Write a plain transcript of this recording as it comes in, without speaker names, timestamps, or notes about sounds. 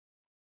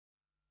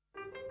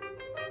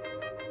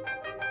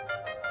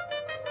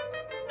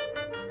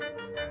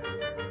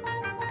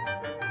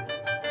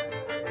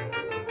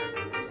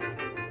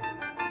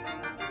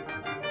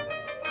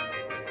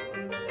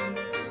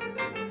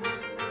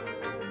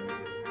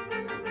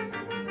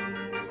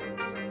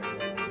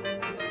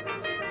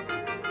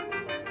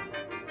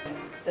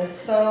The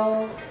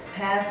soul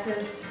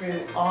passes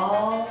through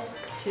all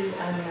to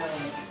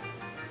unknowing.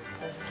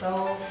 The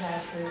soul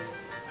passes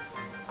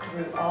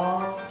through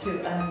all to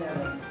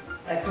unknowing.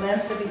 A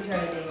glimpse of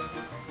eternity,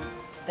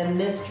 the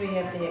mystery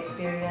of the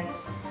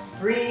experience,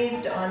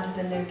 breathed onto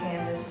the new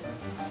canvas.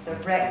 The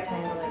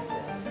rectangle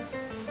exists.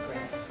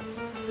 Grace.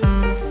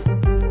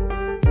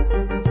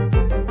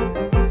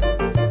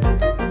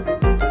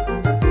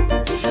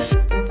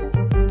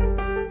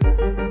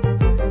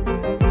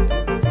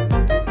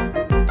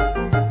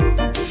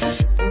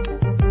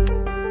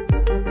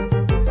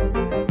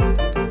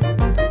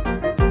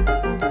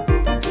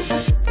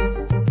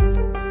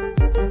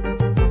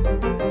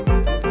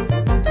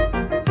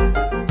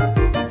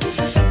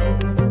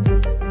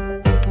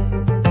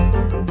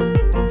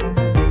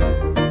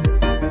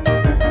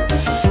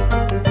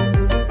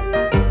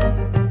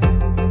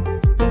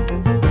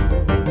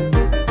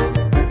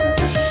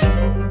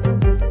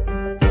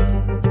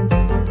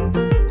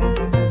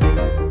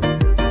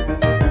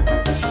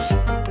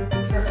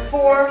 For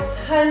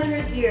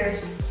 400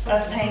 years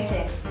of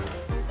painting,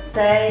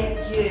 they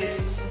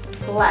used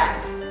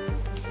black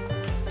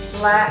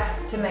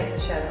to make the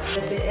shadow.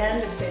 At the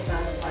end of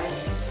Cézanne's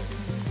life,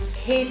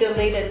 he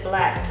deleted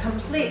black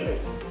completely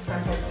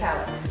from his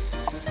palette.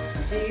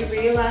 Do you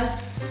realize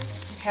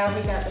how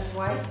he got this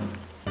white?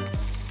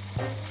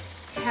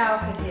 How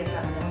could he have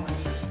gotten that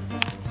white?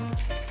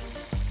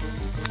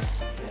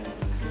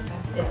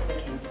 It's the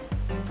canvas.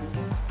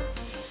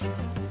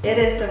 It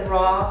is the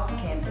raw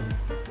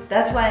canvas.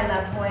 That's why in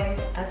my poem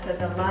I said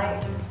the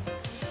light,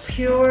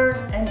 pure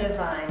and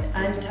divine,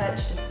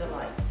 untouched is the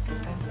light.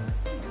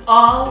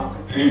 All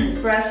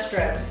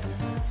brushstrokes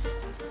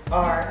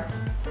are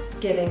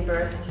giving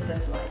birth to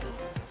this light.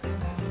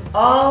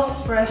 All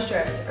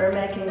brushstrokes are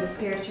making the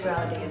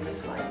spirituality of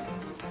this light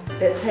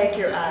that take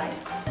your eye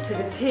to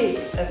the peak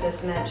of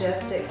this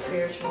majestic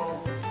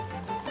spiritual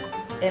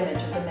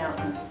image of the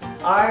mountain.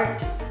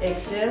 Art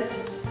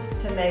exists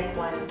to make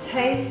one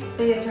taste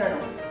the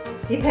eternal.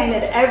 He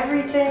painted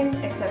everything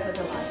except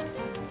for the light.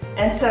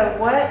 And so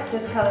what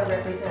does color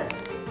represent?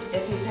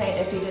 If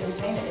he didn't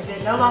paint it, if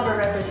it no longer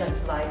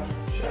represents light,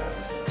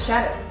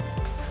 shadow.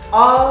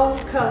 All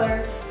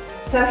color.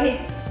 So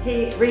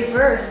he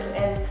reversed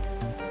and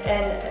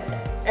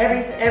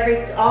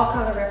all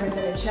color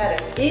represented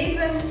shadow.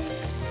 Even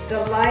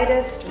the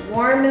lightest,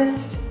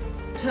 warmest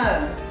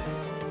tone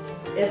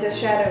is a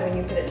shadow when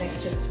you put it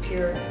next to this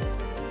pure,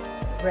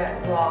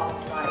 raw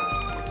light.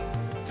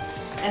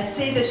 And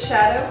see the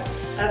shadow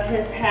of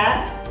his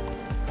hat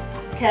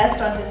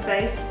cast on his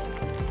face?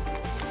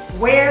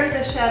 Where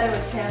the shadow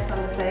is cast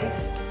on the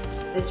face,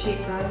 the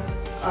cheekbones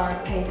are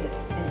painted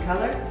in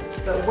color,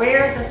 but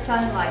where the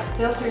sunlight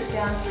filters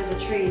down through the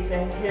trees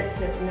and hits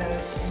his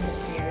nose and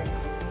his beard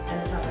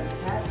and the top of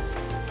his hat,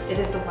 it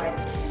is the white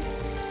canvas.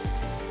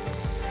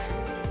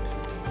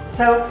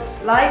 So,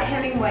 like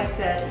Hemingway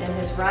said in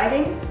his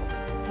writing,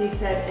 he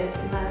said,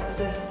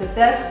 the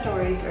best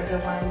stories are the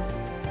ones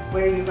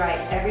where you write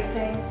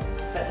everything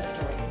but the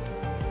story.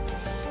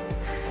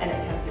 And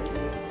it comes into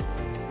you.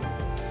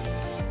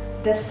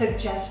 The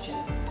suggestion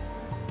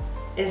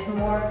is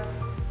more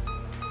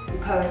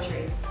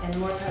poetry and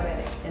more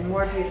poetic and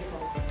more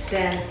beautiful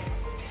than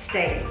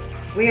stating.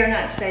 We are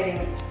not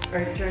stating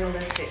or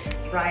journalistic,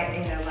 right,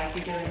 like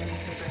you do in a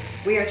newspaper.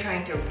 We are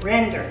trying to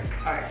render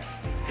art.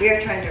 We are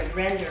trying to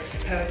render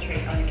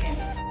poetry on a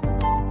canvas.